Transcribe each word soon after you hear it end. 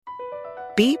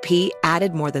BP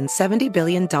added more than $70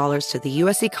 billion to the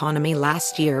U.S. economy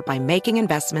last year by making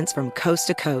investments from coast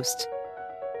to coast.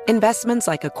 Investments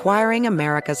like acquiring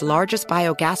America's largest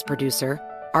biogas producer,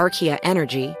 Archaea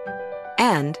Energy,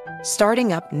 and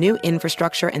starting up new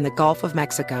infrastructure in the Gulf of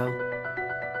Mexico.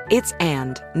 It's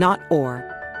and, not or.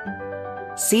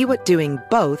 See what doing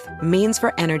both means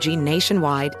for energy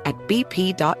nationwide at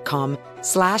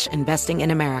bp.com/investing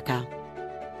in America.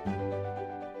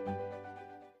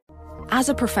 As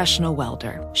a professional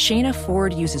welder, Shayna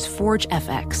Ford uses Forge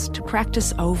FX to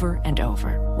practice over and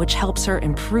over, which helps her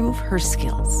improve her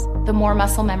skills. The more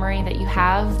muscle memory that you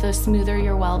have, the smoother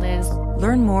your weld is.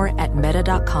 Learn more at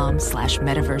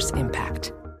meta.com/metaverse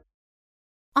impact.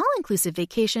 All-inclusive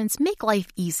vacations make life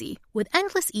easy with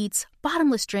endless eats,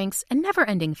 bottomless drinks, and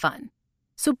never-ending fun.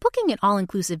 So booking an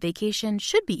all-inclusive vacation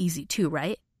should be easy too,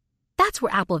 right? That's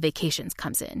where Apple Vacations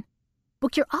comes in.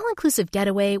 Book your all-inclusive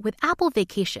getaway with Apple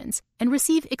Vacations and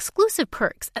receive exclusive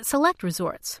perks at select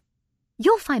resorts.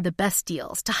 You'll find the best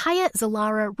deals to Hyatt,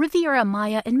 Zilara, Riviera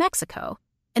Maya in Mexico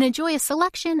and enjoy a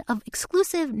selection of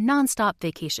exclusive nonstop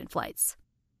vacation flights.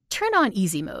 Turn on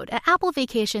easy mode at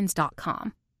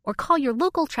applevacations.com or call your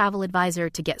local travel advisor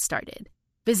to get started.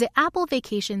 Visit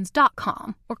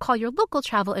applevacations.com or call your local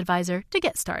travel advisor to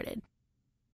get started.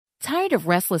 Tired of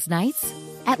restless nights?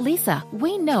 At Leesa,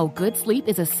 we know good sleep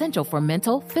is essential for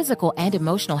mental, physical, and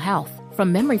emotional health.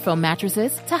 From memory foam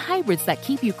mattresses to hybrids that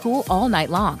keep you cool all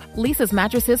night long, Leesa's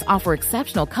mattresses offer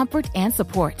exceptional comfort and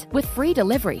support with free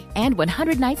delivery and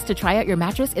 100 nights to try out your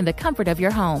mattress in the comfort of your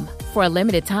home. For a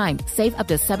limited time, save up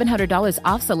to $700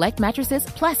 off select mattresses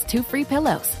plus 2 free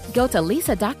pillows. Go to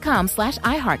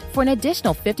leesa.com/iHeart for an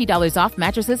additional $50 off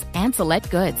mattresses and select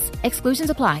goods.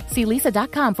 Exclusions apply. See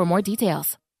leesa.com for more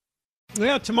details.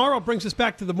 Yeah, tomorrow brings us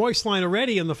back to the Moist Line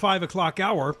already in the 5 o'clock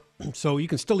hour, so you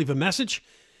can still leave a message.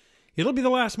 It'll be the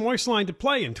last Moist Line to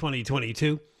play in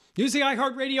 2022. Use the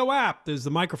iHeartRadio app. There's the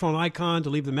microphone icon to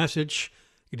leave the message.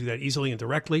 You can do that easily and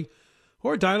directly,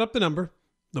 or dial up the number.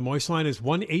 The Moist Line is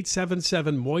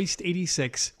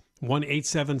 1-877-MOIST-86,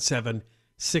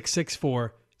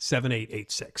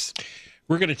 1-877-664-7886.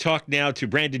 We're going to talk now to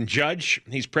Brandon Judge.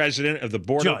 He's president of the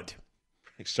Border...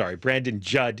 Brandon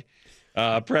Judd.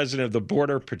 President of the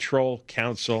Border Patrol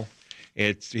Council.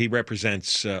 He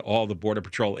represents all the Border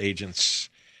Patrol agents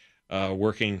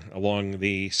working along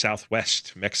the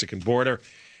southwest Mexican border.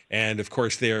 And, of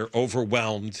course, they're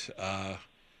overwhelmed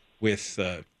with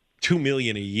 $2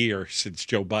 million a year since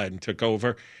Joe Biden took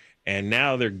over. And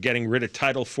now they're getting rid of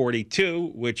Title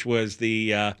 42, which was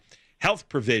the health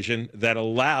provision that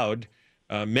allowed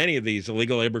many of these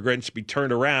illegal immigrants to be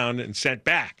turned around and sent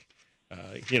back.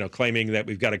 Claiming that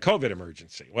we've got a COVID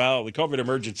emergency. Well, the COVID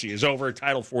emergency is over.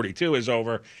 Title 42 is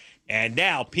over. And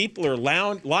now people are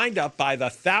lined up by the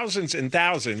thousands and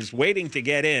thousands waiting to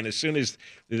get in as soon as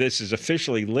this is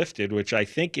officially lifted, which I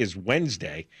think is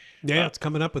Wednesday. Yeah, it's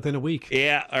coming up within a week.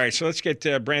 Yeah. All right. So let's get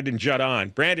Brandon Judd on.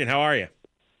 Brandon, how are you?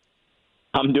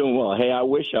 I'm doing well. Hey, I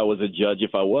wish I was a judge.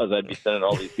 If I was, I'd be sending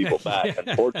all these people back.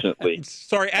 Unfortunately.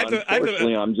 Sorry, I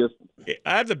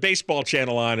have the baseball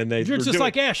channel on, and you're just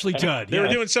like Ashley Judd. They were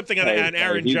doing something on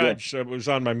Aaron Judge, so it was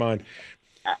on my mind.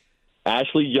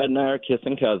 Ashley Judd and I are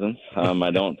kissing cousins.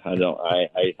 I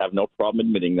have no problem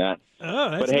admitting that.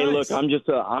 Oh, that's but hey, nice. look, I'm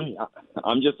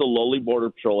just a lowly Border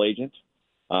Patrol agent.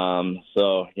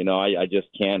 So I just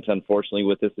can't. Unfortunately,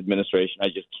 with this administration, I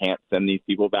just can't send these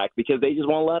people back because they just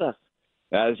won't let us.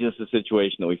 That is just the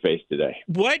situation that we face today.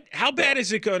 How bad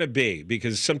is it going to be?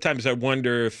 Because sometimes I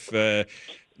wonder if the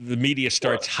media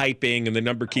starts hyping and the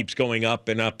number keeps going up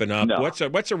and up and up. No.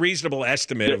 What's a reasonable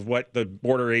estimate of what the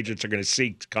border agents are going to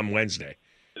see come Wednesday?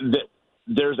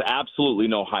 There's absolutely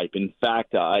no hype. In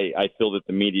fact, I feel that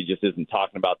the media just isn't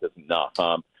talking about this enough.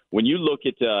 When you look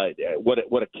at what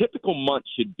a typical month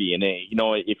should be, and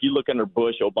if you look under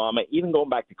Bush, Obama, even going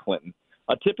back to Clinton,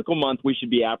 a typical month we should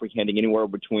be apprehending anywhere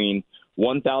between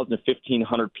 1,000 to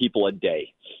 1,500 people a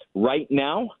day. Right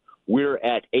now, we're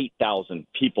at 8,000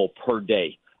 people per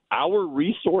day. Our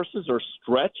resources are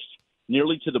stretched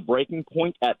nearly to the breaking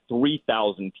point at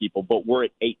 3,000 people, but we're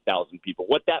at 8,000 people.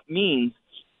 What that means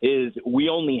is we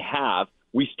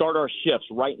start our shifts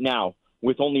right now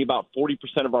with only about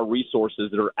 40% of our resources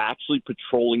that are actually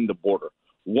patrolling the border.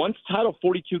 Once Title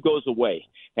 42 goes away,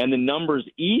 and the numbers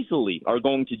easily are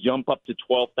going to jump up to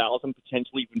 12,000,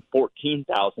 potentially even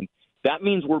 14,000, that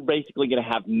means we're basically going to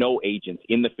have no agents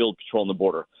in the field patrolling the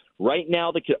border. Right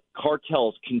now, the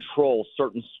cartels control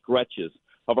certain stretches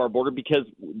of our border because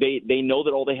they know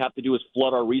that all they have to do is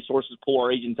flood our resources, pull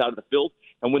our agents out of the field,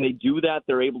 and when they do that,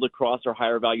 they're able to cross our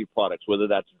higher value products, whether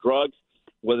that's drugs,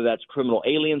 whether that's criminal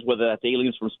aliens, whether that's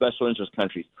aliens from special interest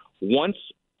countries. Once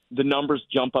the numbers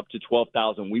jump up to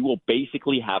 12,000, we will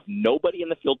basically have nobody in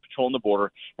the field patrolling the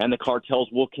border, and the cartels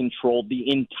will control the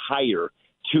entire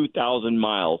 2,000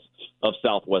 miles of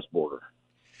southwest border.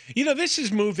 You know, this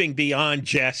is moving beyond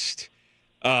just,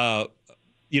 they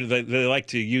like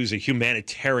to use a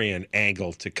humanitarian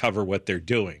angle to cover what they're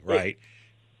doing, right?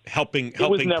 Helping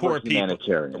poor people.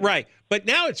 Right. But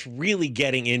now it's really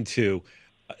getting into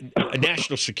a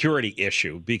national security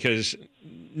issue because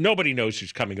nobody knows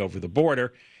who's coming over the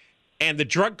border, and the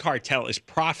drug cartel is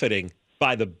profiting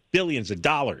by the billions of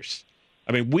dollars.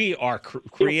 I mean, we are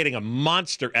creating a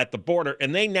monster at the border,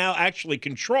 and they now actually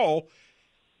control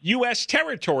U.S.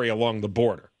 territory along the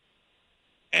border.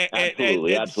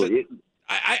 Absolutely.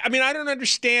 I mean, I don't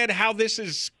understand how this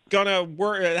is going to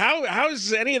work. How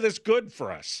is any of this good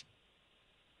for us?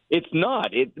 It's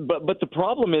not. But the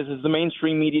problem is the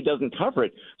mainstream media doesn't cover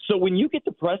it. So when you get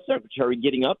the press secretary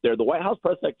getting up there, the White House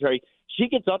press secretary, she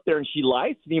gets up there and she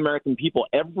lies to the American people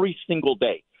every single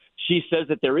day. She says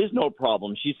that there is no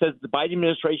problem. She says the Biden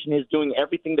administration is doing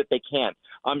everything that they can.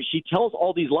 She tells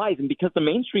all these lies, and because the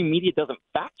mainstream media doesn't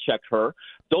fact check her,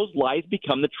 those lies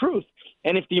become the truth.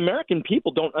 And if the American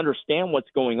people don't understand what's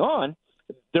going on,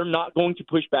 they're not going to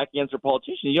push back against their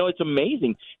politicians. You know, it's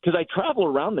amazing because I travel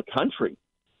around the country.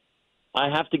 I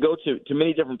have to go to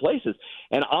many different places,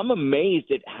 and I'm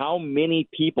amazed at how many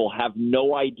people have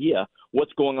no idea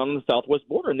what's going on the southwest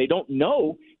border, and they don't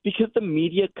know because the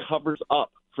media covers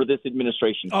up for this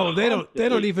administration. Oh, they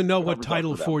don't even know what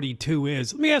Title 42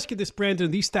 is. Let me ask you this,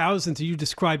 Brandon. These thousands that you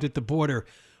described at the border,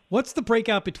 what's the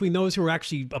breakout between those who are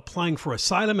actually applying for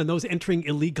asylum and those entering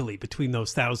illegally between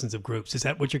those thousands of groups? Is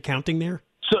that what you're counting there?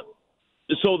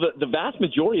 So the vast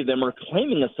majority of them are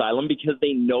claiming asylum because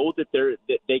they know that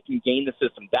they can gain the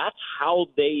system. That's how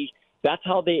they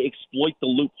exploit the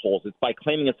loopholes. It's by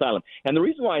claiming asylum. And the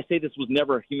reason why I say this was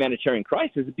never a humanitarian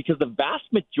crisis is because the vast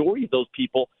majority of those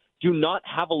people do not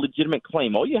have a legitimate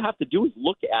claim. All you have to do is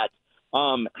look at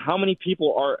how many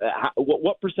people are,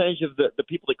 what percentage of the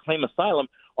people that claim asylum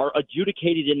are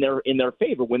adjudicated in their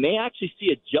favor. When they actually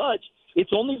see a judge,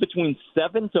 it's only between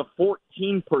 7 to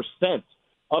 14%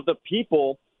 of the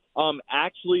people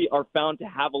actually are found to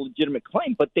have a legitimate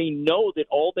claim. But they know that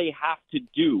all they have to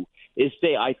do is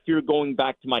say, I fear going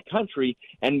back to my country,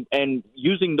 and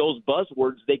using those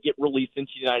buzzwords, they get released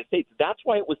into the United States. That's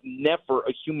why it was never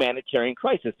a humanitarian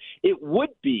crisis. It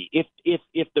would be if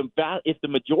the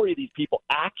majority of these people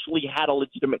actually had a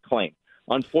legitimate claim.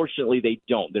 Unfortunately, they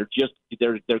don't. They're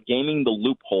gaming the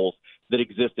loopholes that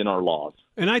exist in our laws.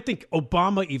 And I think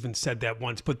Obama even said that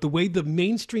once, but the way the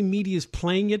mainstream media is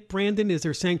playing it, Brandon, is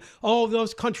they're saying, oh,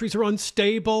 those countries are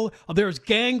unstable, there's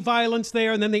gang violence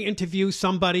there, and then they interview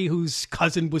somebody whose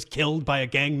cousin was killed by a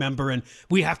gang member, and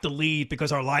we have to leave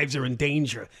because our lives are in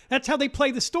danger. That's how they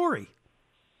play the story.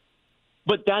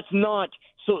 But that's not...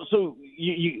 So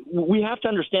we have to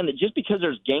understand that just because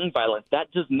there's gang violence,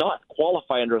 that does not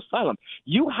qualify under asylum.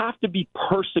 You have to be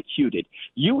persecuted.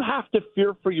 You have to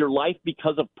fear for your life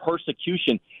because of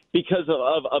persecution, because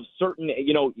of certain,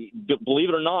 believe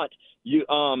it or not, the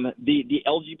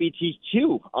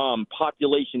LGBTQ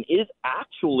population is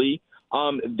actually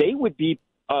they would be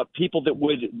people that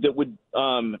would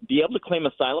be able to claim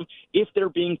asylum if they're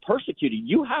being persecuted.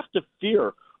 You have to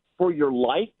fear for your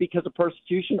life because of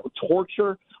persecution or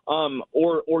torture,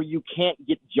 or you can't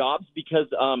get jobs because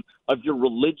of your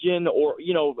religion or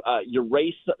your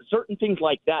race, certain things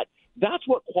like that. That's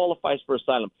what qualifies for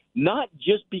asylum, not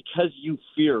just because you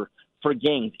fear for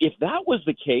gangs. If that was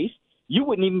the case, you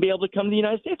wouldn't even be able to come to the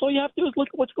United States. All you have to do is look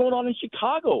at what's going on in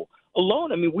Chicago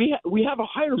alone. I mean, we have a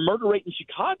higher murder rate in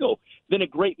Chicago than a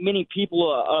great many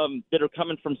people that are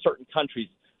coming from certain countries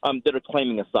that are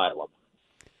claiming asylum.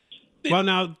 Well,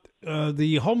 now,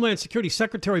 the Homeland Security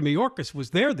Secretary Mayorkas was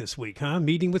there this week, huh?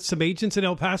 Meeting with some agents in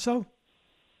El Paso?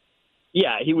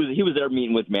 Yeah, he was there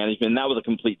meeting with management, and that was a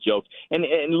complete joke. And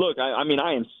look, I mean,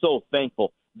 I am so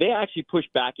thankful. They actually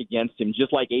pushed back against him,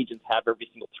 just like agents have every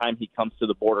single time he comes to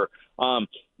the border.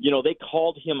 They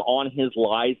called him on his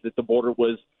lies that the border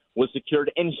was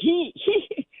secured, and he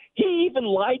even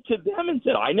lied to them and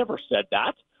said, I never said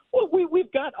that. Well,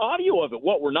 we've got audio of it.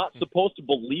 What, we're not supposed to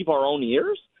believe our own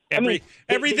ears?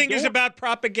 Everything is about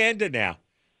propaganda now.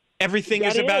 Everything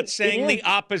is about saying the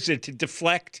opposite to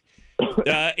deflect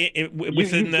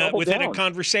within a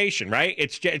conversation, right?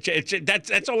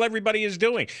 That's all everybody is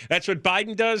doing. That's what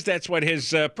Biden does. That's what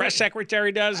his press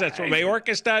secretary does. That's what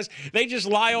Mayorkas does. They just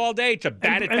lie all day to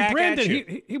bat it back Brandon, at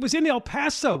you. He was in El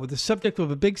Paso with the subject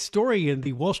of a big story in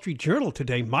the Wall Street Journal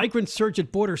today. Migrant surge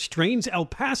at border strains El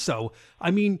Paso.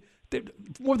 I mean,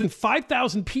 more than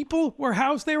 5,000 people were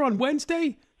housed there on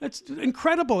Wednesday. That's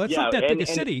incredible. That's not that big a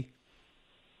city.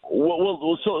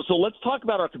 Well, so let's talk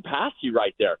about our capacity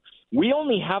right there. We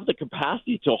only have the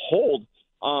capacity to hold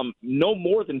no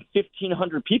more than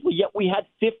 1,500 people, yet we had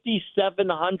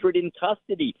 5,700 in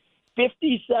custody.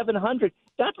 5,700.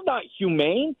 That's not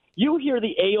humane. You hear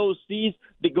the AOCs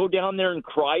that go down there and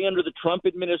cry under the Trump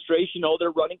administration. Oh,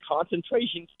 they're running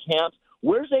concentration camps.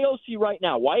 Where's AOC right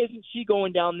now? Why isn't she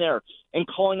going down there and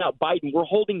calling out Biden? We're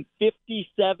holding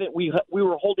 57. We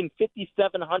were holding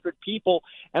 5,700 people,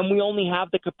 and we only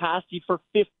have the capacity for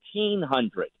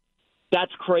 1,500.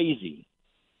 That's crazy.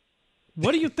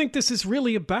 What do you think this is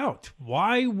really about?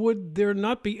 Why would there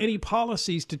not be any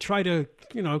policies to try to,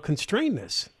 constrain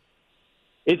this?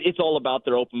 It's all about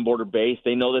their open border base.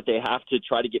 They know that they have to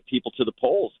try to get people to the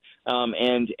polls.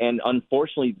 And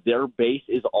unfortunately, their base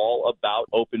is all about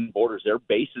open borders. Their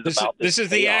base is about this. This is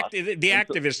the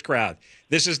activist crowd.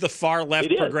 This is the far left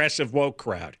progressive woke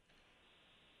crowd.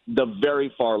 The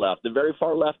very far left. The very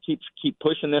far left keep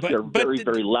pushing this. They're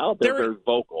very loud. They're very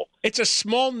vocal. It's a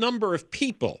small number of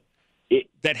people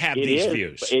that have these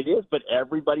views. It is, but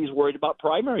everybody's worried about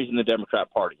primaries in the Democrat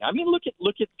Party. I mean, look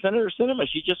at Senator Sinema.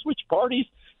 She just switched parties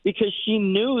because she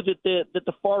knew that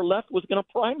the far left was going to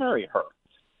primary her.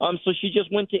 So she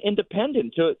just went to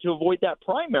independent to avoid that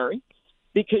primary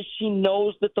because she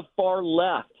knows that the far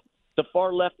left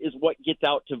is what gets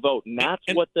out to vote, and that's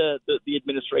what the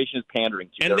administration is pandering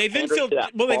to. And they've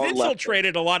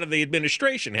infiltrated a lot of the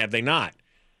administration, have they not?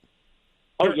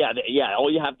 Oh, yeah.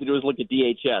 All you have to do is look at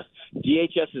DHS.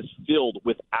 DHS is filled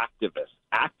with activists.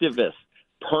 Activists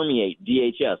permeate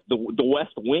DHS. The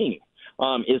West Wing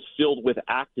is filled with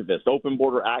activists, open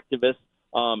border activists,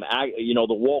 the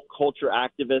woke culture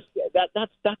activists.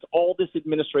 That's all this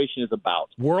administration is about.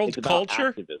 World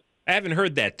culture? Activists. I haven't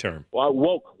heard that term. Well,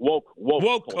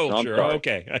 woke culture. No,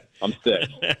 okay. I'm sick.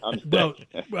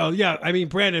 Well, yeah. I mean,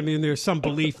 Brandon, there's some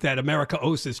belief that America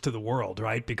owes this to the world,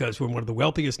 right? Because we're one of the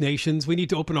wealthiest nations. We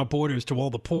need to open our borders to all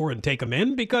the poor and take them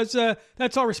in because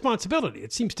that's our responsibility.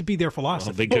 It seems to be their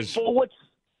philosophy.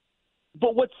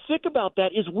 But what's sick about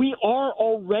that is we are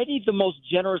already the most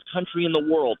generous country in the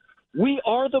world. We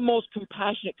are the most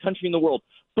compassionate country in the world,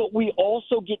 but we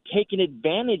also get taken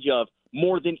advantage of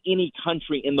more than any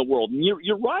country in the world. And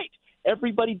you're right.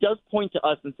 Everybody does point to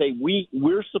us and say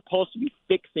we're supposed to be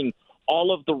fixing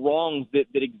all of the wrongs that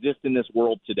exist in this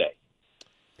world today.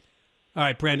 All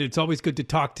right, Brandon, it's always good to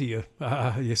talk to you.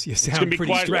 You sound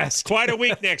pretty stressed. Quite a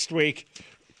week next week.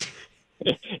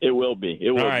 It will be.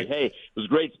 It will be. Hey, it was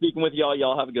great speaking with y'all.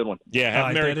 Y'all have a good one. Yeah,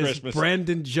 have a Merry Christmas.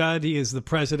 Brandon Judd. He is the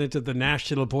president of the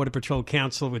National Border Patrol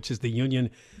Council, which is the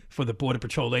union for the Border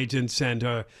Patrol agents.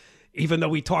 And even though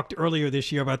we talked earlier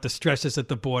this year about the stresses at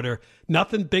the border,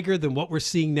 nothing bigger than what we're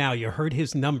seeing now. You heard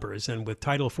his numbers. And with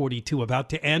Title 42 about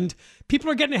to end, people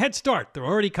are getting a head start. They're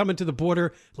already coming to the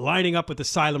border, lining up with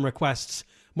asylum requests.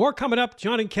 More coming up.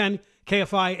 John and Ken,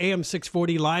 KFI AM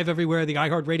 640, live everywhere, the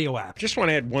iHeartRadio app. Just want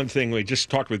to add one thing. We just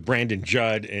talked with Brandon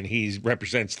Judd, and he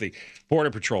represents the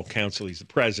Border Patrol Council. He's the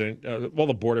president of all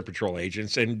the Border Patrol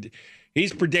agents, and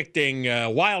he's predicting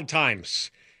wild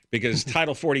times because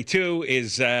Title 42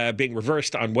 is being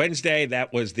reversed on Wednesday.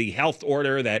 That was the health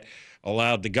order that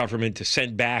allowed the government to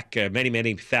send back many,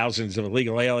 many thousands of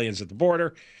illegal aliens at the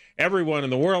border. Everyone in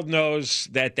the world knows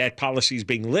that that policy is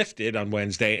being lifted on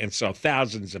Wednesday, and so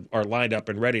thousands are lined up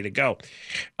and ready to go.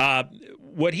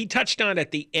 What he touched on at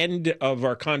the end of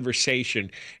our conversation,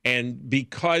 and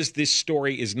because this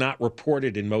story is not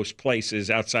reported in most places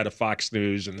outside of Fox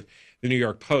News and the New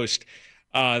York Post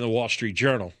and the Wall Street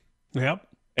Journal. Yep.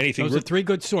 Those are three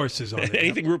good sources on it.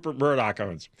 Anything Rupert Murdoch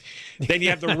owns. Then you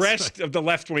have the rest of the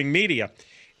left-wing media.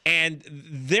 And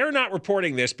they're not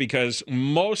reporting this because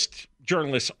most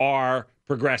journalists are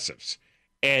progressives,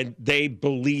 and they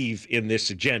believe in this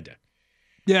agenda.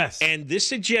 Yes. And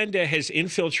this agenda has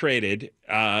infiltrated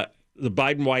the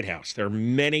Biden White House. There are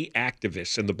many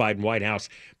activists in the Biden White House.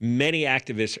 Many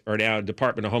activists are now in the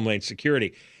Department of Homeland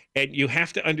Security. And you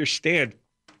have to understand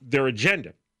their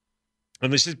agenda.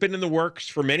 And this has been in the works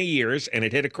for many years, and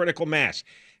it hit a critical mass.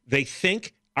 They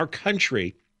think our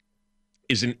country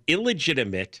is an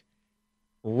illegitimate,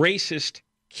 racist,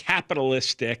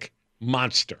 capitalistic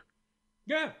monster.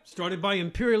 Yeah, started by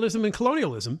imperialism and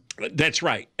colonialism. That's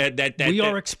right. We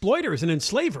are exploiters and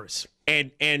enslavers.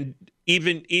 And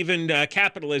even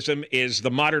capitalism is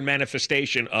the modern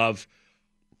manifestation of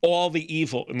all the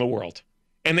evil in the world.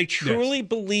 And they truly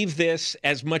believe this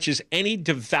as much as any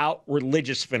devout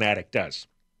religious fanatic does.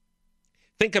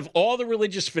 Think of all the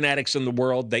religious fanatics in the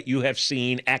world that you have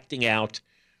seen acting out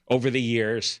over the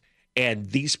years,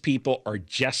 and these people are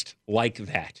just like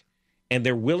that. and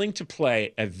they're willing to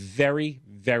play a very,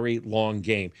 very long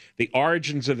game. The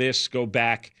origins of this go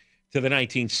back to the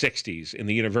 1960s in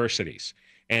the universities,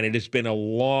 and it has been a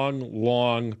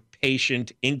long,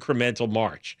 patient, incremental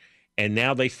march. And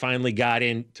now they finally got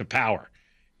into power.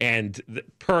 And the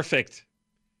perfect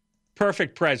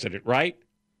president, right?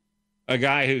 A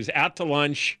guy who's out to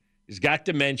lunch, he's got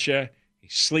dementia, he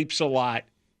sleeps a lot.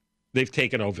 They've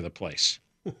taken over the place.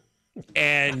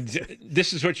 And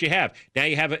this is what you have. Now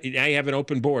you have an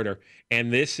open border,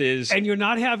 and this is... And you're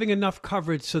not having enough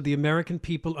coverage so the American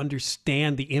people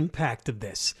understand the impact of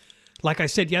this. Like I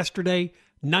said yesterday,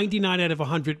 99 out of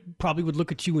 100 probably would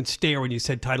look at you and stare when you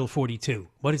said Title 42.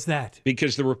 What is that?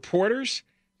 Because the reporters,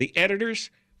 the editors,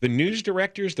 the news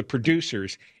directors, the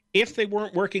producers, if they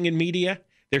weren't working in media,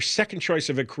 their second choice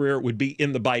of a career would be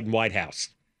in the Biden White House,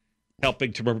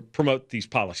 helping to promote these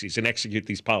policies and execute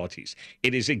these policies.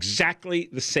 It is exactly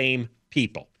the same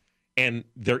people. And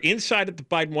they're inside at the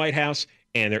Biden White House,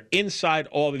 and they're inside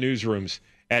all the newsrooms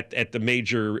at the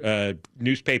major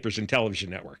newspapers and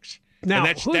television networks. Now,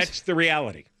 and that's the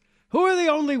reality. Who are the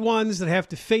only ones that have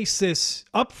to face this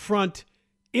up front,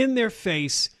 in their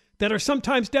face, that are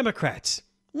sometimes Democrats?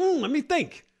 Let me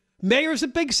think. Mayors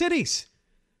of big cities.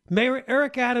 Mayor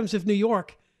Eric Adams of New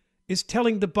York is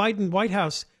telling the Biden White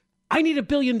House, I need $1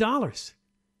 billion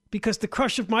because the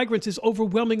crush of migrants is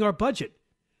overwhelming our budget.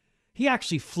 He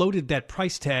actually floated that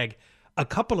price tag a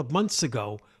couple of months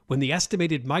ago when the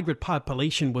estimated migrant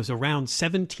population was around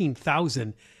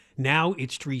 17,000. Now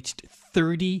it's reached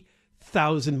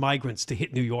 30,000 migrants to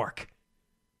hit New York.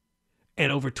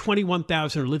 And over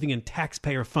 21,000 are living in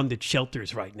taxpayer-funded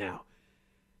shelters right now.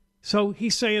 So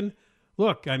he's saying,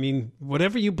 look, I mean,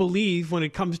 whatever you believe when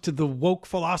it comes to the woke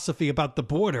philosophy about the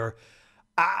border,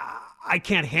 I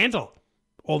can't handle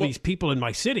all these people in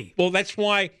my city. Well, that's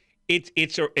why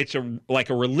it's like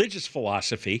a religious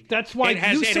philosophy. That's why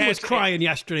Newsom was crying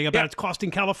yesterday about it's costing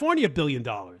California $1 billion.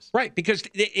 Right, because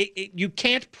you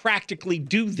can't practically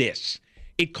do this.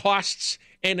 It costs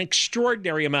an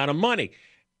extraordinary amount of money.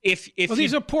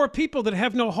 These are poor people that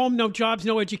have no home, no jobs,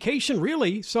 no education,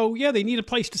 really. So, yeah, they need a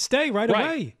place to stay right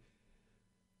away.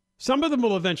 Some of them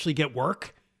will eventually get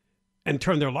work and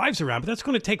turn their lives around, but that's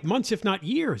going to take months, if not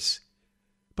years.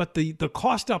 But the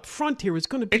cost up front here is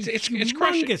going to be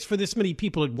humongous for this many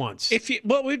people at once. It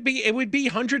would be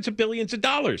hundreds of billions of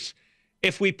dollars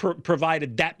if we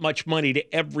provided that much money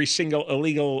to every single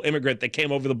illegal immigrant that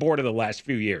came over the border the last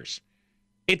few years.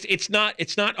 It's not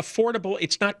affordable.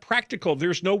 It's not practical.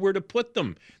 There's nowhere to put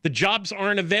them. The jobs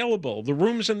aren't available. The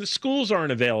rooms in the schools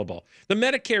aren't available. The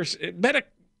medical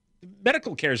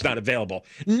care is not available.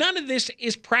 None of this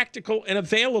is practical and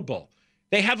available.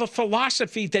 They have a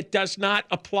philosophy that does not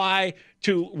apply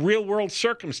to real-world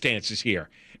circumstances here.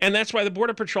 And that's why the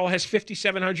Border Patrol has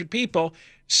 5,700 people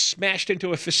smashed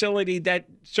into a facility that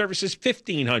services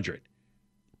 1,500.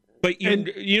 But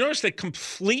you notice the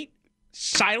complete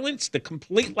silence, the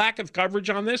complete lack of coverage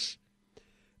on this?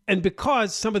 And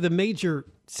because some of the major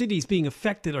cities being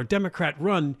affected are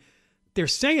Democrat-run, they're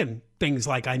saying things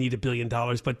like, I need $1 billion,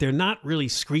 but they're not really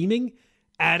screaming.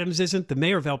 Adams isn't. The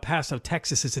mayor of El Paso,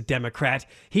 Texas, is a Democrat.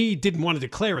 He didn't want to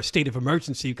declare a state of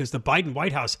emergency because the Biden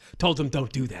White House told him,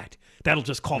 don't do that. That'll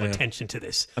just call attention to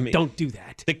this. I mean, don't do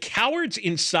that. The cowards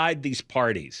inside these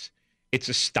parties, it's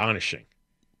astonishing.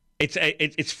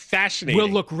 It's fascinating. We'll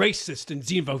look racist and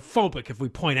xenophobic if we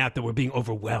point out that we're being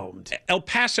overwhelmed. El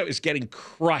Paso is getting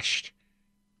crushed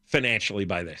financially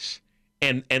by this.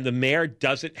 And the mayor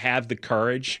doesn't have the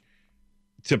courage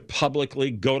to publicly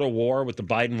go to war with the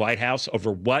Biden White House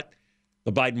over what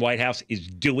the Biden White House is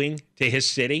doing to his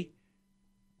city.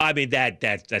 I mean,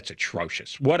 that's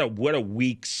atrocious. What a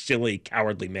weak, silly,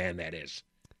 cowardly man that is.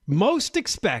 Most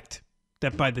expect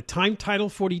that by the time Title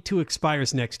 42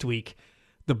 expires next week,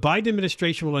 the Biden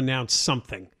administration will announce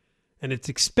something. And it's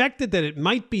expected that it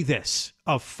might be this,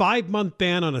 a 5-month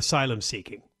ban on asylum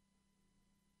seeking.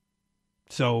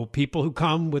 So people who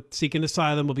come with seeking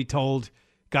asylum will be told,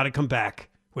 got to come back.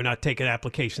 We're not taking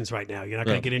applications right now. You're not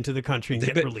going to get into the country and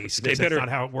get released. That's not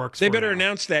how it works. They better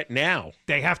announce that now.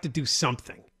 They have to do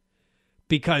something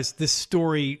because this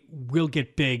story will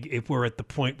get big if we're at the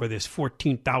point where there's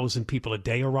 14,000 people a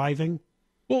day arriving.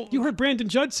 Well, you heard Brandon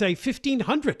Judd say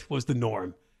 1,500 was the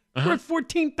norm. We're at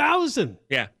 14,000.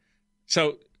 Yeah.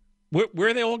 So where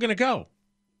are they all going to go?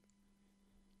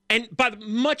 And by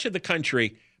much of the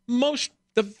country, the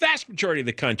vast majority of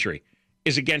the country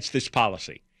is against this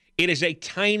policy. It is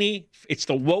it's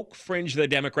the woke fringe of the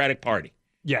Democratic Party.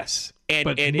 Yes.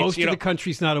 But most of the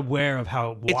country's not aware of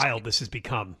how wild this has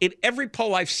become. In every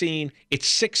poll I've seen, it's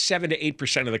 6, 7 to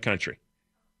 8% of the country.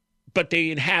 But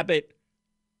they inhabit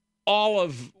all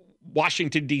of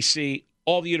Washington, D.C.,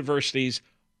 all the universities,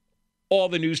 all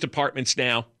the news departments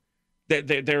now,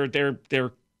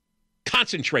 they're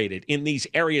concentrated in these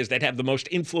areas that have the most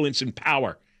influence and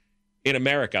power in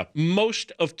America.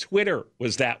 Most of Twitter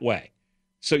was that way.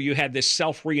 So you had this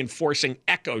self-reinforcing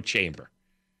echo chamber.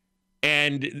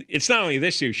 And it's not only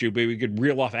this issue, but we could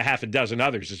reel off a half a dozen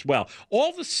others as well.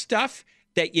 All the stuff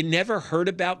that you never heard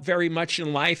about very much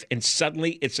in life, and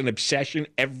suddenly it's an obsession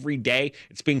every day.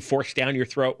 It's being forced down your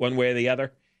throat one way or the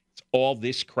other. It's all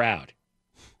this crowd.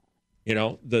 You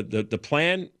know, the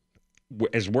plan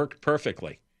has worked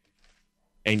perfectly.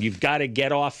 And you've got to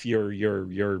get off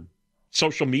your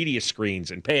social media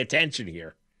screens and pay attention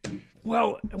here.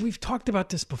 Well, we've talked about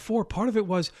this before. Part of it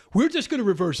was, we're just going to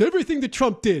reverse everything that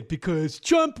Trump did because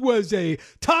Trump was a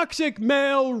toxic,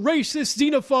 male, racist,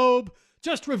 xenophobe.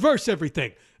 Just reverse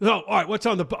everything. No, all right, what's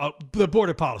on the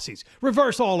border policies?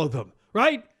 Reverse all of them,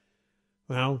 right?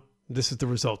 Well, this is the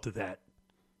result of that.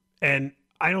 And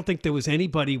I don't think there was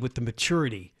anybody with the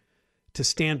maturity to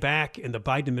stand back in the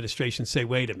Biden administration and say,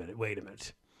 wait a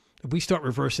minute. If we start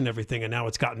reversing everything and now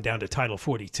it's gotten down to Title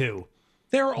 42,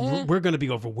 we're going to be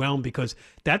overwhelmed because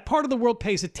that part of the world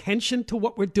pays attention to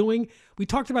what we're doing. We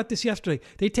talked about this yesterday.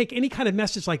 They take any kind of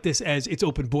message like this as it's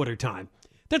open border time.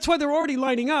 That's why they're already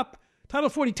lining up. Title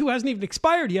 42 hasn't even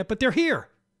expired yet, but they're here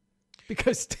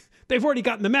because they've already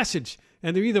gotten the message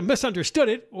and they either misunderstood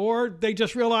it or they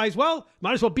just realized, well,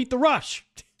 might as well beat the rush.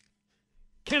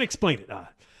 Can't explain it. All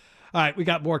right, we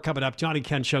got more coming up. Johnny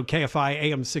Ken Show, KFI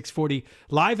AM 640,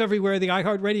 live everywhere, the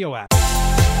iHeartRadio app.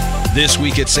 This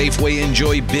week at Safeway,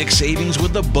 enjoy big savings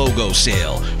with the BOGO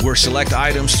sale, where select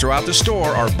items throughout the store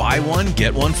are buy one,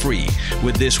 get one free.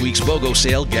 With this week's BOGO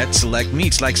sale, get select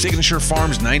meats like Signature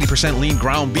Farms 90% lean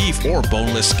ground beef or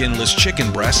boneless, skinless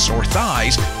chicken breasts or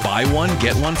thighs, buy one,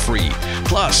 get one free.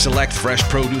 Plus, select fresh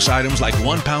produce items like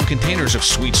 1 pound containers of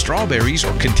sweet strawberries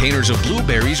or containers of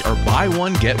blueberries are buy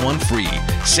one, get one free.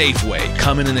 Safeway,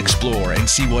 come in and explore and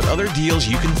see what other deals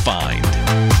you can find.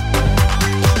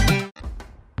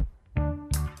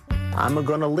 I'm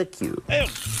gonna lick you. Ew.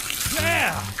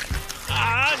 Yeah.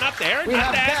 Not there. We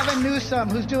have Gavin Newsom,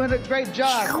 who's doing a great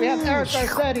job. We have Eric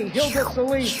Garcetti, Hilda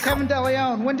Solis, Kevin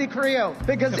DeLeon, Wendy Carrillo,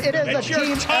 because it is a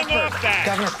team effort.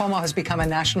 Governor Cuomo has become a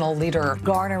national leader,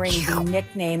 garnering the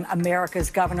nickname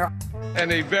America's Governor.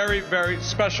 And a very, very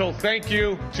special thank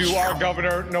you to our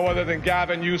governor, no other than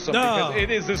Gavin Newsom, because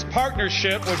it is this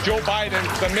partnership with Joe Biden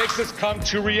that makes this come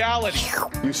to reality.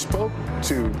 You spoke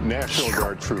to National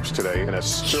Guard troops today in a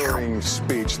stirring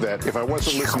speech that, if I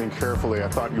wasn't listening carefully, I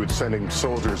thought you were sending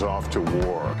soldiers off to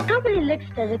war. How many licks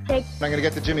does it take? I'm going to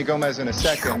get to Jimmy Gomez in a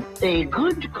second. A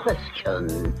good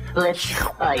question. Let's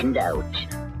find out.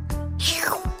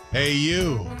 Hey,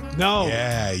 you. No.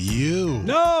 Yeah, you.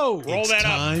 No. Roll that up. It's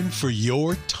time for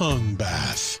your tongue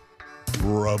bath.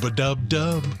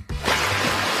 Rub-a-dub-dub.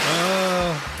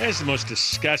 That's the most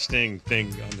disgusting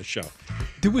thing on the show.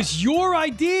 It was your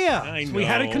idea. I know. We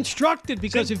had it constructed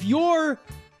because of your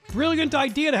brilliant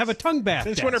idea to have a tongue bath.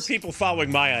 Since when are people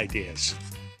following my ideas?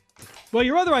 Well,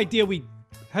 your other idea we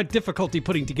had difficulty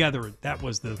putting together. That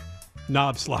was the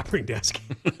knob slobbering desk.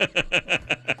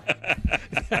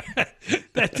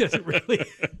 That doesn't really.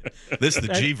 This is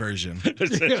the G version.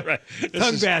 That's right.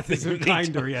 Tongue bath is a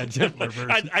kinder, gentler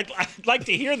version. I'd like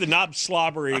to hear the knob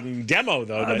slobbering demo,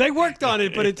 though. They worked on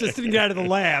it, but it just didn't get out of the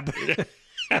lab.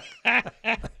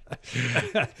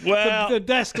 Well, the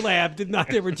desk lab did not.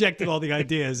 They rejected all the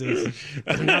ideas as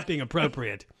not being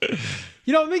appropriate.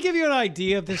 Let me give you an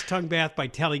idea of this tongue bath by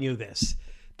telling you this: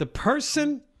 the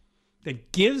person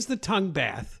that gives the tongue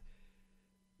bath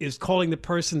is calling the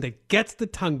person that gets the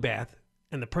tongue bath,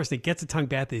 and the person that gets the tongue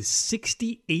bath is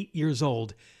 68 years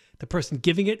old. The person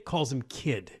giving it calls him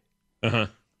kid. Uh-huh.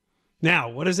 Now,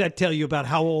 what does that tell you about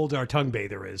how old our tongue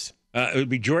bather is? It would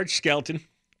be George Skelton.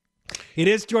 It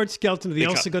is George Skelton of the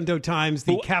El Segundo Times,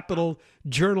 the Capital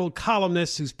Journal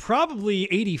columnist, who's probably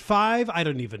 85. I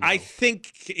don't even know. I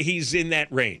think he's in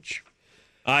that range.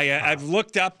 I've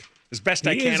looked up as best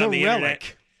I can on the internet.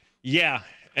 Yeah,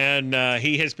 and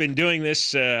he has been doing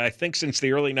this, I think, since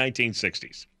the early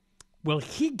 1960s. Well,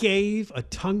 he gave a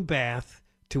tongue bath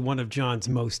to one of John's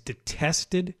most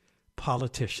detested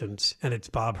politicians, and it's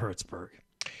Bob Hertzberg.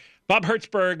 Bob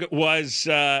Hertzberg was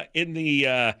in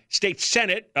the state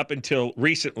Senate up until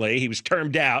recently. He was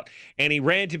termed out, and he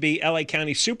ran to be L.A.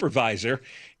 County supervisor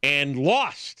and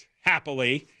lost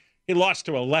happily. He lost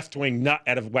to a left-wing nut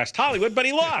out of West Hollywood, but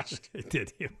he lost.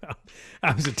 Did he? Well,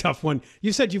 that was a tough one.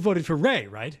 You said you voted for Ray,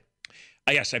 right?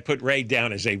 Yes, I put Ray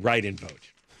down as a write-in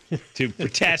vote to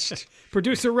protest.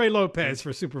 Producer Ray Lopez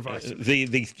for supervisor.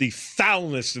 The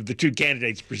foulness of the two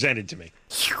candidates presented to me.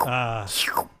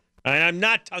 And I'm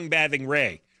not tongue-bathing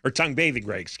Ray, or tongue-bathing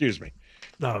Ray, excuse me.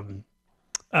 And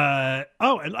I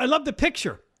love the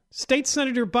picture. State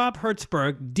Senator Bob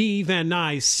Hertzberg, D. Van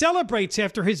Nuys, celebrates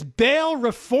after his bail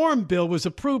reform bill was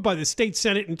approved by the state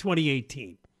Senate in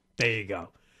 2018. There you go.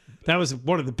 That was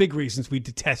one of the big reasons we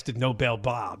detested No Bail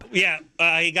Bob. Yeah,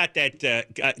 he got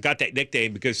that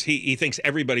nickname because he thinks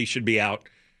everybody should be out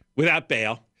without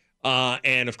bail.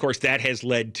 And, of course, that has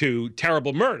led to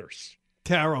terrible murders.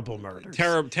 Terrible murders.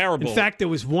 Terrible. In fact, there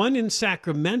was one in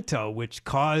Sacramento which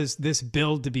caused this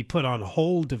bill to be put on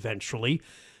hold eventually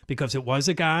because it was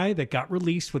a guy that got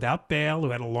released without bail who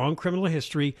had a long criminal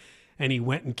history, and he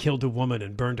went and killed a woman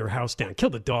and burned her house down.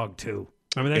 Killed a dog, too.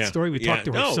 Remember that story? We talked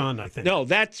to her son, I think. No,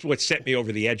 that's what set me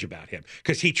over the edge about him,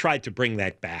 because he tried to bring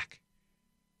that back.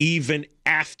 Even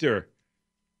after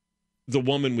the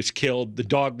woman was killed, the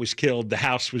dog was killed, the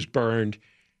house was burned,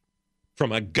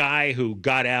 from a guy who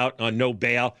got out on no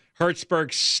bail,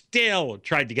 Hertzberg still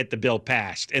tried to get the bill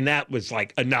passed, and that was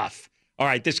like enough. All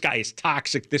right, this guy is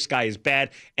toxic, this guy is bad,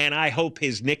 and I hope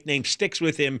his nickname sticks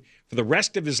with him for the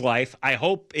rest of his life. I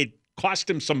hope it cost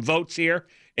him some votes here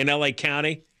in L.A.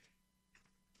 County.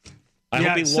 I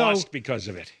hope he lost because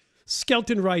of it.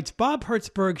 Skelton writes, Bob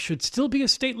Hertzberg should still be a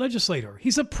state legislator.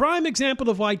 He's a prime example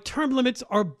of why term limits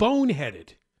are boneheaded.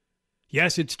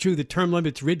 Yes, it's true that term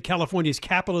limits rid California's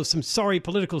capital of some sorry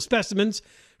political specimens.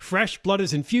 Fresh blood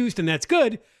is infused, and that's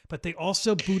good. But they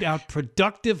also boot out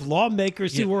productive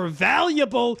lawmakers who are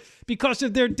valuable because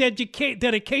of their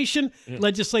dedication,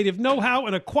 legislative know-how,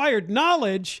 and acquired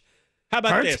knowledge. How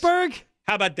about Hertzberg? This?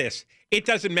 How about this? It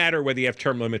doesn't matter whether you have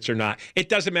term limits or not. It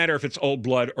doesn't matter if it's old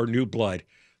blood or new blood.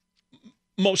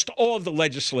 Most all of the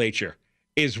legislature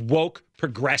is woke,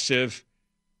 progressive,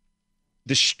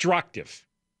 destructive.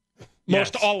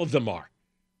 Most all of them are.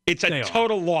 It's a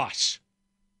total loss.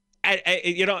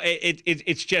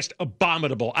 It's just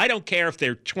abominable. I don't care if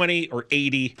they're 20 or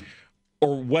 80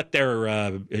 or what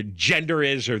their gender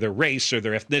is or their race or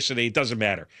their ethnicity. It doesn't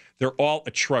matter. They're all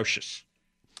atrocious.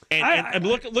 And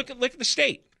look at the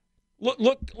state.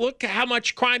 Look how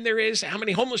much crime there is, how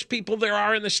many homeless people there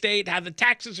are in the state, how the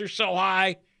taxes are so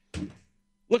high.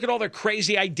 Look at all their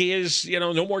crazy ideas,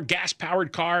 no more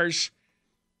gas-powered cars.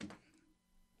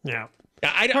 Yeah.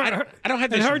 I don't have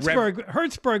this. And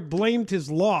Hertzberg blamed his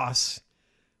loss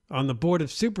on the Board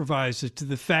of Supervisors to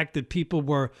the fact that people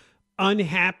were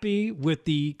unhappy with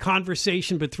the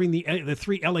conversation between the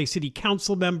three LA City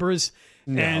Council members,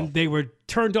 and they were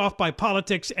turned off by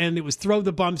politics, and it was throw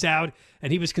the bums out,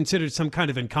 and he was considered some kind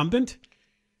of incumbent.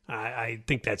 I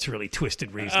think that's really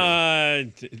twisted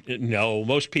reasoning. No,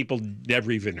 most people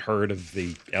never even heard of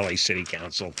the LA City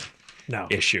Council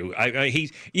issue.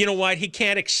 You know what? He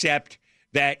can't accept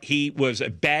that he was a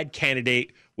bad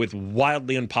candidate with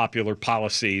wildly unpopular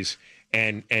policies,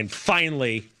 and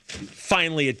finally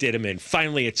it did him in.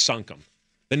 Finally it sunk him.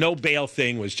 The no bail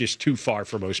thing was just too far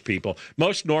for most people.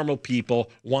 Most normal people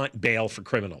want bail for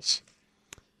criminals.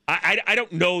 I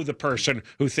don't know the person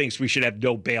who thinks we should have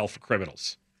no bail for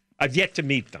criminals. I've yet to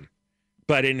meet them.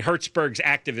 But in Hertzberg's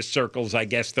activist circles, I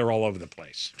guess they're all over the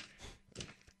place.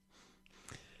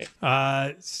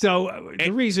 The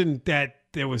reason that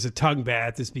there was a tongue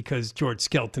bath is because George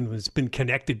Skelton has been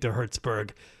connected to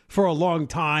Hertzberg for a long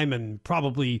time and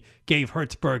probably gave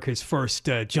Hertzberg his first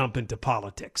jump into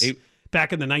politics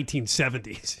back in the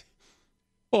 1970s.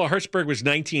 Well, Hertzberg was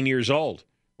 19 years old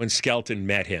when Skelton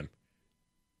met him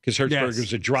because Hertzberg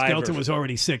was a driver. Skelton was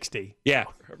already 60. Yeah,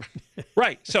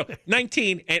 right. So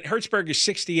 19, and Hertzberg is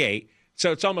 68,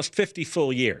 so it's almost 50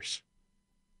 full years.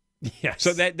 Yes.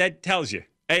 So that tells you.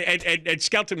 And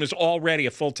Skelton was already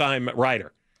a full-time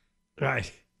writer. Right.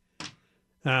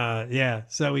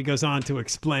 So he goes on to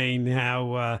explain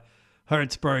how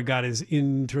Hertzberg got his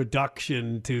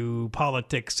introduction to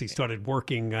politics. He started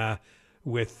working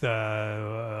with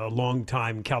a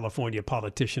longtime California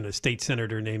politician, a state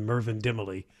senator named Mervyn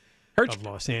Dimely of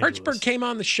Los Angeles. Hertzberg came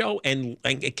on the show and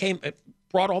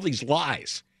brought all these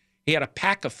lies. He had a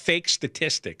pack of fake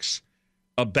statistics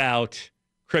about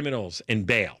criminals and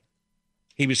bail.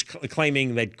 He was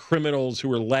claiming that criminals who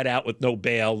were let out with no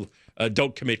bail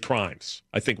don't commit crimes,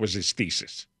 I think was his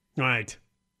thesis. Right.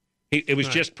 It was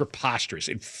just preposterous.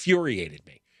 It infuriated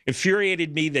me.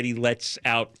 Infuriated me that he lets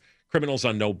out criminals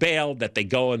on no bail, that they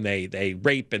go and they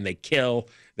rape and they kill,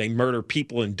 they murder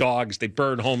people and dogs, they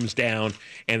burn homes down,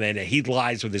 and then he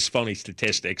lies with his phony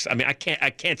statistics. I mean, I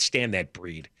can't stand that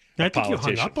breed. I think you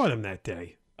hung up on him that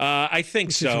day. I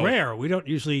think so. It's rare. We don't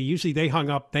usually they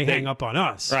hang up on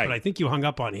us. Right. But I think you hung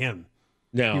up on him.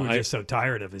 No, you were just so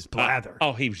tired of his blather.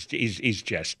 He's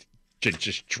just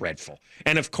just dreadful.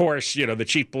 And of course, the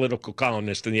chief political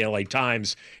columnist in the LA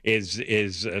Times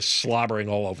is slobbering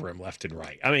all over him left and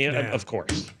right. I mean, of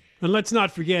course. And let's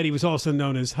not forget, he was also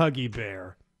known as Huggy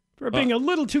Bear for being a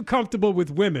little too comfortable with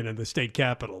women in the state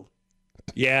capitol.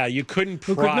 Yeah, you couldn't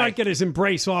pry. Who could not get his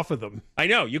embrace off of them. I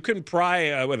know. You couldn't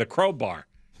pry with a crowbar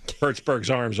Hertzberg's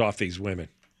arms off these women.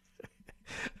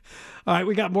 All right,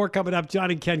 we got more coming up. John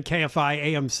and Ken, KFI,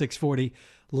 AM 640,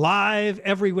 live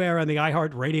everywhere on the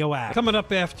iHeart Radio app. Coming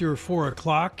up after 4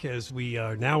 o'clock, as we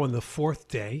are now in the fourth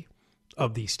day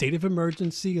of the state of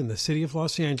emergency in the city of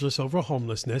Los Angeles over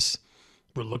homelessness.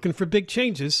 We're looking for big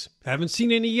changes. Haven't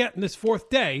seen any yet in this fourth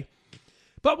day.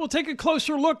 But we'll take a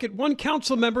closer look at one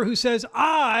council member who says,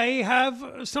 I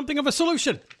have something of a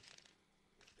solution.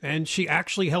 And she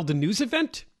actually held a news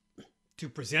event to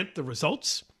present the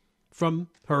results from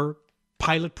her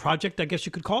pilot project, I guess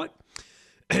you could call it.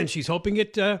 And she's hoping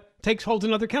it takes hold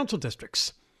in other council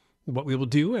districts. What we will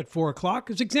do at 4 o'clock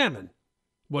is examine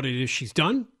what it is she's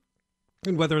done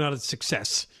and whether or not it's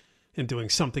success in doing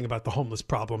something about the homeless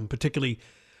problem, particularly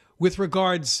with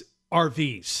regards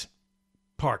RVs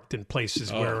parked in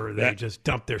places where they just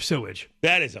dump their sewage.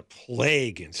 That is a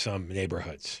plague in some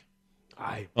neighborhoods.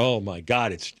 Oh, my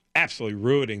God. It's absolutely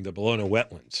ruining the Bologna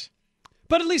wetlands.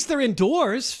 But at least they're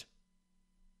indoors.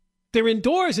 They're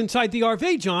indoors inside the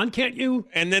RV, John. Can't you?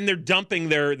 And then they're dumping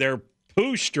their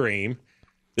poo stream.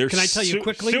 Their Can I tell you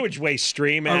quickly? Sewage waste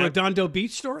stream. A Redondo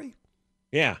Beach story?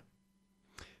 Yeah.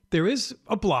 There is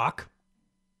a block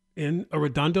in a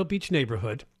Redondo Beach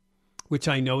neighborhood, which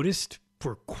I noticed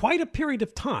for quite a period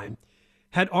of time,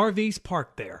 had RVs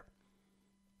parked there.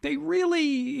 They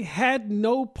really had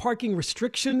no parking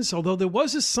restrictions, although there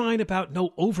was a sign about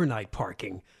no overnight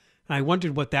parking. And I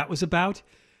wondered what that was about.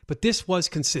 But this was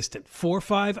consistent. 4 or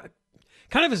 5,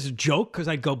 kind of as a joke, because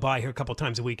I'd go by here a couple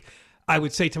times a week. I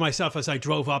would say to myself as I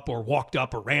drove up or walked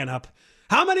up or ran up,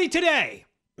 how many today?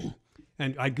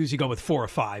 And I'd usually go with 4 or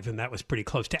 5, and that was pretty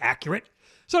close to accurate.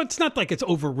 So it's not like it's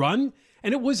overrun.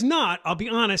 And it was not, I'll be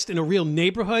honest, in a real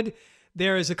neighborhood.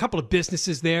 There is a couple of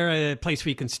businesses there, a place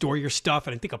where you can store your stuff,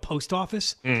 and I think a post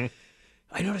office. Mm-hmm.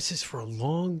 I noticed this for a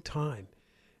long time.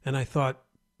 And I thought,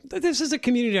 this is a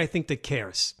community I think that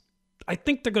cares. I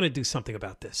think they're going to do something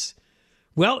about this.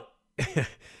 Well,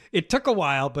 it took a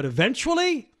while, but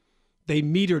eventually they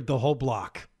metered the whole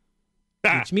block,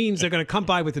 which means they're going to come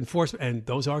by with enforcement, and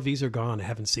those RVs are gone. I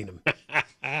haven't seen them.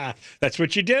 That's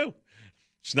what you do.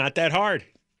 It's not that hard.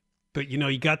 But,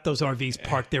 you got those RVs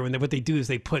parked there, and what they do is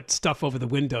they put stuff over the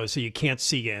windows so you can't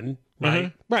see in, right?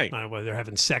 Mm-hmm. Right. I don't know whether they're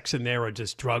having sex in there or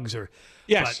just drugs or...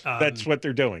 Yes, that's what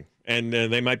they're doing. And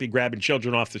they might be grabbing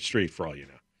children off the street, for all you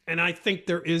know. And I think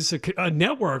there is a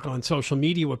network on social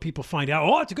media where people find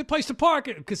out, it's a good place to park,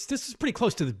 because this is pretty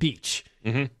close to the beach.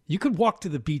 Mm-hmm. You could walk to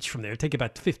the beach from there. It'd take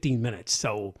about 15 minutes.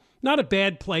 So not a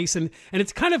bad place. And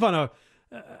it's kind of on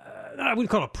I wouldn't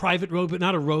call it a private road, but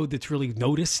not a road that's really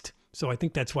noticed. So I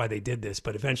think that's why they did this.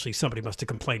 But eventually somebody must have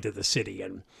complained to the city,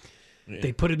 and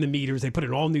they put in the meters, they put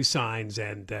in all new signs,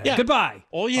 and goodbye.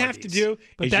 All you have to do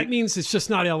But that means it's just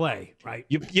not L.A., right?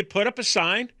 You put up a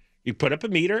sign, you put up a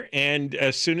meter, and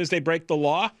as soon as they break the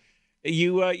law,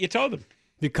 you tow them.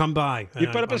 You come by. You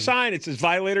put up a sign. It says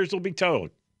violators will be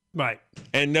towed. Right.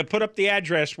 And put up the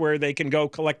address where they can go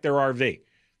collect their RV.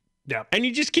 Yeah. And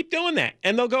you just keep doing that,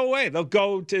 and they'll go away. They'll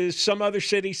go to some other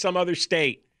city, some other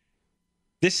state.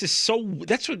 This is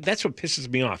that's what pisses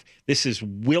me off. This is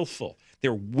willful.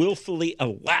 They're willfully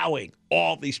allowing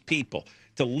all these people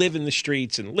to live in the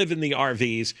streets and live in the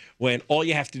RVs when all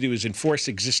you have to do is enforce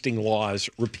existing laws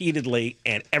repeatedly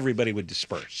and everybody would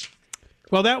disperse.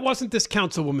 Well, that wasn't this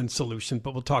councilwoman's solution,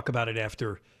 but we'll talk about it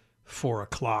after 4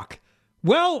 o'clock.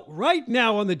 Well, right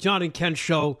now on the John and Ken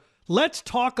Show, let's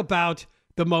talk about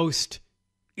the most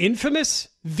infamous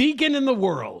vegan in the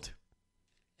world.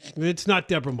 It's not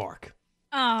Deborah Mark.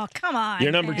 Oh, come on.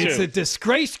 You're number 2. It's a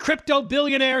disgraced crypto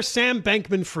billionaire, Sam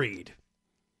Bankman-Fried.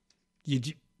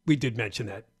 We did mention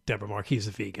that, Deborah Mark. He's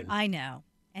a vegan. I know.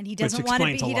 And he doesn't want to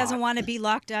be he doesn't want to be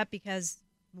locked up because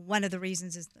one of the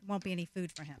reasons is there won't be any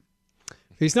food for him.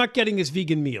 He's not getting his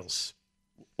vegan meals.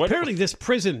 Apparently this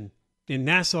prison in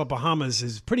Nassau, Bahamas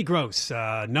is pretty gross,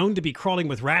 known to be crawling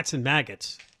with rats and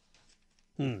maggots.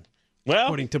 Well,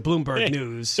 according to Bloomberg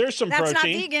News. There's some That's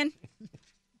protein. not vegan.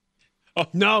 Oh.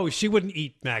 No, she wouldn't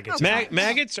eat maggots.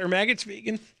 Maggots? Are maggots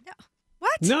vegan? No.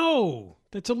 What? No,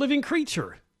 that's a living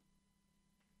creature.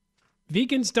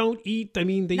 Vegans don't eat, they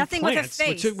eat Nothing plants, with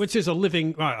a face. which is a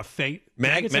living face.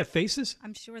 Maggots have faces?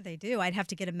 I'm sure they do. I'd have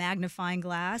to get a magnifying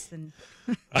glass and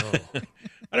I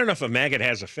don't know if a maggot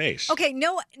has a face. Okay,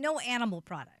 no animal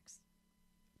products.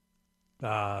 It's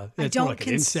I don't more like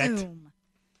consume. an insect.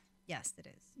 Yes, it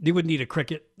is. You wouldn't eat a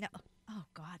cricket? No. Oh,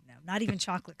 God, no. Not even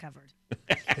chocolate covered.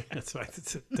 That's right.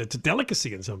 It's a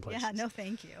delicacy in some places. Yeah, no,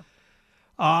 thank you.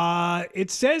 It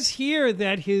says here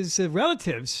that his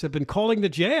relatives have been calling the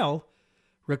jail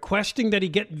requesting that he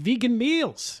get vegan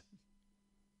meals.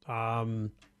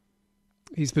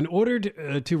 He's been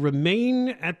ordered to remain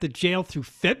at the jail through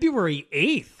February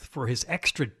 8th for his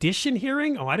extradition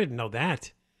hearing. Oh, I didn't know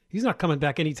that. He's not coming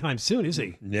back anytime soon, is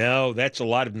he? No, that's a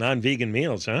lot of non-vegan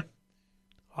meals, huh?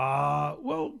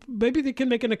 Well, maybe they can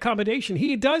make an accommodation.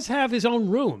 He does have his own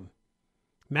room.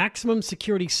 Maximum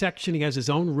security section. He has his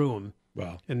own room.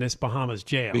 Well, in this Bahamas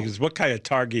jail. Because what kind of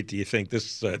target do you think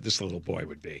this little boy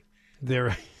would be?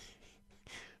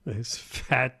 This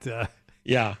fat.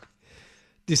 Yeah.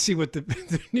 Do you see what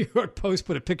the New York Post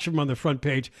put a picture of him on the front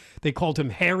page? They called him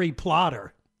Harry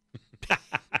Plotter.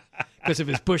 Because of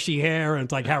his bushy hair, and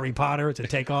it's like Harry Potter. It's a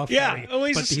takeoff. Yeah,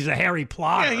 Harry, he's a Harry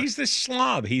Plotter. Yeah, he's this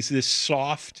slob. He's this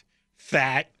soft,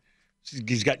 fat.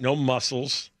 He's got no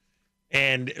muscles.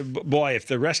 And boy, if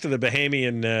the rest of the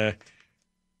Bahamian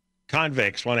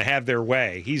convicts want to have their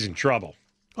way, he's in trouble.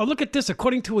 Oh, look at this.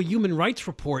 According to a human rights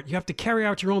report, you have to carry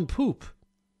out your own poop.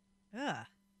 Ugh.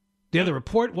 The other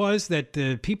report was that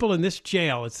the people in this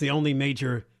jail, it's the only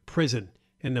major prison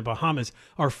in the Bahamas,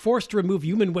 are forced to remove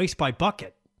human waste by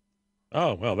bucket.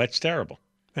 Oh, well, that's terrible.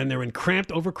 And they're in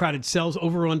cramped, overcrowded cells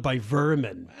overrun by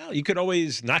vermin. Well, you could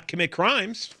always not commit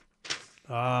crimes.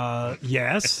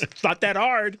 Yes. It's not that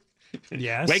hard.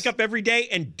 Yes. Wake up every day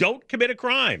and don't commit a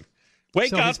crime.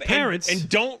 Wake up and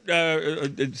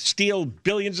don't steal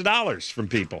billions of dollars from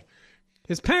people.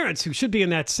 His parents, who should be in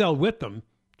that cell with them,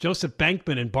 Joseph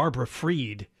Bankman and Barbara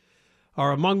Freed,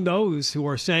 are among those who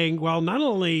are saying, well, not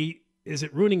only is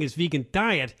it ruining his vegan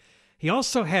diet, he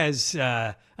also has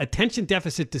attention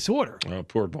deficit disorder. Oh,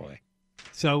 poor boy.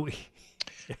 So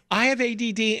I have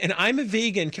ADD and I'm a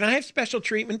vegan. Can I have special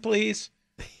treatment, please?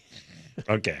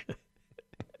 Okay.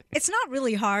 It's not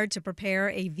really hard to prepare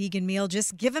a vegan meal.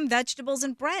 Just give them vegetables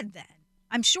and bread then.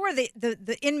 I'm sure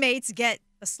the inmates get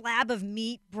a slab of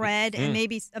meat, bread, and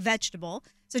maybe a vegetable.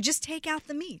 So just take out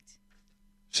the meat.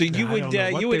 So you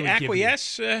would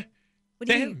acquiesce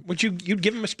You'd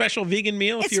give him a special vegan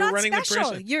meal if you were running the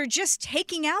prison? You're just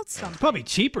taking out something. It's probably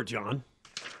cheaper, John.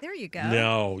 There you go.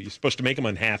 No, you're supposed to make him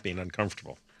unhappy and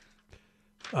uncomfortable.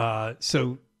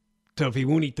 So if he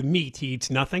won't eat the meat, he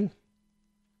eats nothing?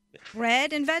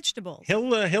 Bread and vegetables. He'll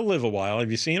live a while.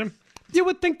 Have you seen him? You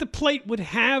would think the plate would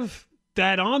have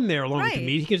that on there along with the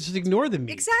meat. He can just ignore the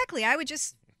meat. Exactly. I would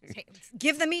just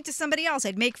give the meat to somebody else.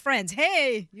 I'd make friends.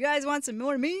 Hey, you guys want some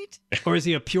more meat? Or is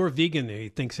he a pure vegan that he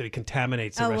thinks that he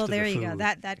contaminates the rest of the food? Oh, well, there you go.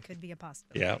 That could be a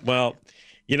possibility. Yeah, well,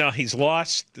 he's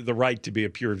lost the right to be a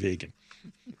pure vegan.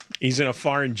 He's in a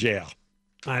foreign jail.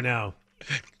 I know.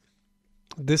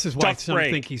 This is why some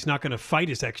think he's not going to fight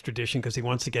his extradition because he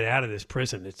wants to get out of this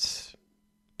prison. It's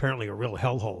apparently a real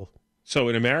hellhole. So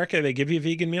in America, they give you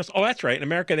vegan meals? Oh, that's right. In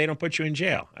America, they don't put you in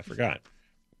jail. I forgot.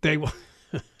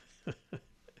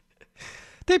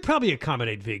 They probably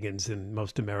accommodate vegans in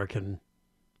most American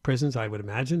prisons, I would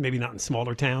imagine. Maybe not in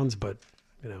smaller towns, but,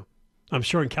 I'm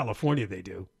sure in California they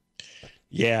do.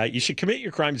 Yeah, you should commit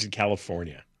your crimes in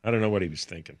California. I don't know what he was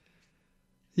thinking.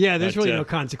 Yeah, there's really no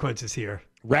consequences here.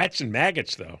 Rats and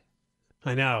maggots, though.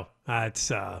 I know. I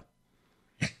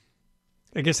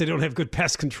guess they don't have good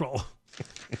pest control.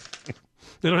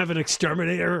 They don't have an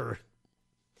exterminator.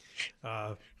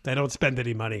 They don't spend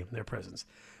any money in their prisons.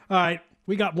 All right,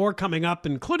 we got more coming up,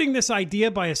 including this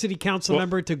idea by a city council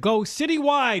member to go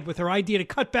citywide with her idea to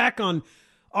cut back on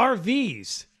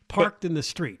RVs parked in the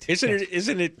street.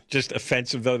 Isn't it just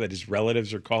offensive, though, that his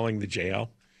relatives are calling the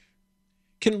jail?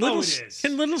 Can little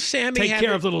Sammy take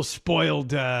care of little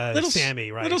spoiled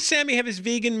Sammy, right? Little Sammy have his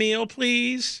vegan meal,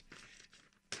 please?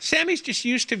 Sammy's just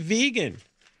used to vegan.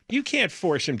 You can't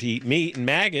force him to eat meat and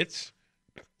maggots,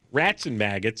 rats and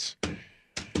maggots.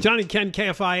 Johnny Ken,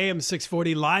 KFI AM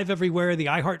 640, live everywhere, the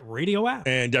iHeart Radio app.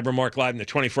 And Deborah Mark live in the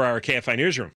 24-hour KFI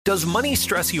newsroom. Does money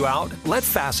stress you out? Let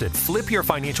Facet flip your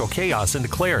financial chaos into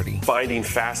clarity. Finding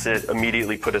Facet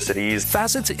immediately put us at ease.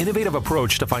 Facet's innovative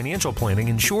approach to financial planning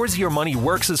ensures your money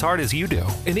works as hard as you do,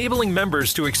 enabling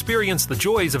members to experience the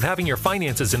joys of having your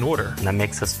finances in order. And that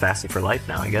makes us Facet for life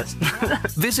now, I guess.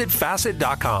 Visit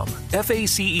Facet.com,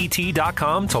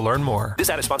 FACET.com to learn more.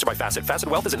 This ad is sponsored by Facet. Facet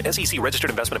Wealth is an SEC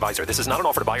registered investment advisor. This is not an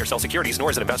offer to buy or sell securities, nor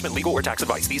is it investment, legal, or tax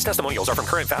advice. These testimonials are from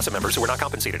current Facet members who are not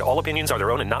compensated. All opinions are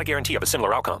their own and not a guarantee of a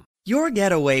similar outcome. Your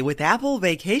getaway with Apple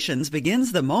Vacations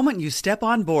begins the moment you step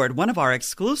on board one of our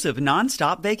exclusive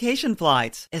nonstop vacation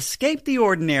flights. Escape the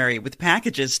ordinary with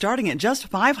packages starting at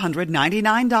just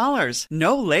 $599.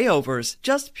 No layovers,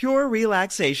 just pure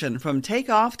relaxation from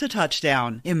takeoff to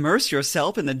touchdown. Immerse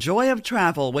yourself in the joy of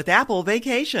travel with Apple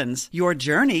Vacations. Your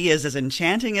journey is as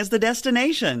enchanting as the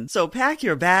destination, so pack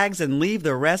your bags and leave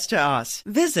the rest to us.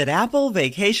 Visit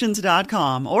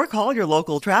applevacations.com or call your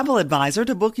local travel advisor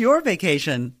to book your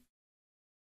vacation.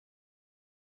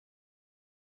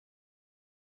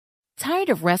 Tired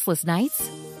of restless nights?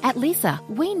 At Leesa,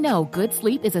 we know good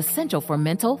sleep is essential for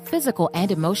mental, physical, and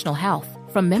emotional health.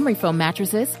 From memory foam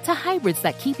mattresses to hybrids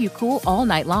that keep you cool all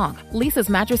night long, Leesa's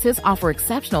mattresses offer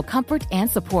exceptional comfort and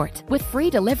support with free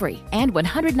delivery and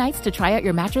 100 nights to try out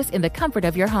your mattress in the comfort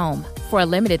of your home. For a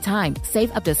limited time,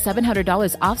 save up to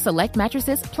 $700 off select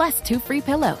mattresses plus 2 free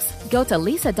pillows. Go to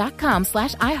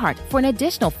leesa.com/iHeart for an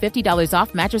additional $50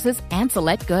 off mattresses and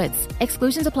select goods.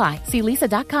 Exclusions apply. See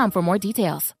leesa.com for more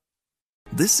details.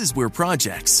 This is where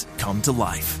projects come to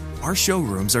life. Our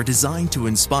showrooms are designed to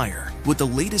inspire with the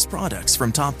latest products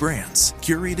from top brands,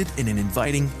 curated in an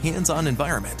inviting, hands-on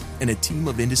environment, and a team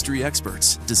of industry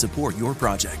experts to support your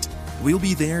project. We'll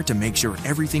be there to make sure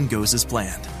everything goes as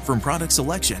planned, from product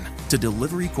selection to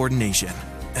delivery coordination.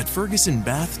 At Ferguson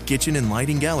Bath, Kitchen, and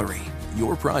Lighting Gallery,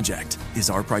 your project is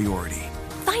our priority.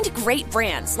 Find great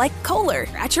brands like Kohler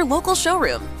at your local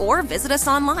showroom or visit us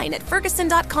online at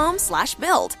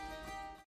ferguson.com/build.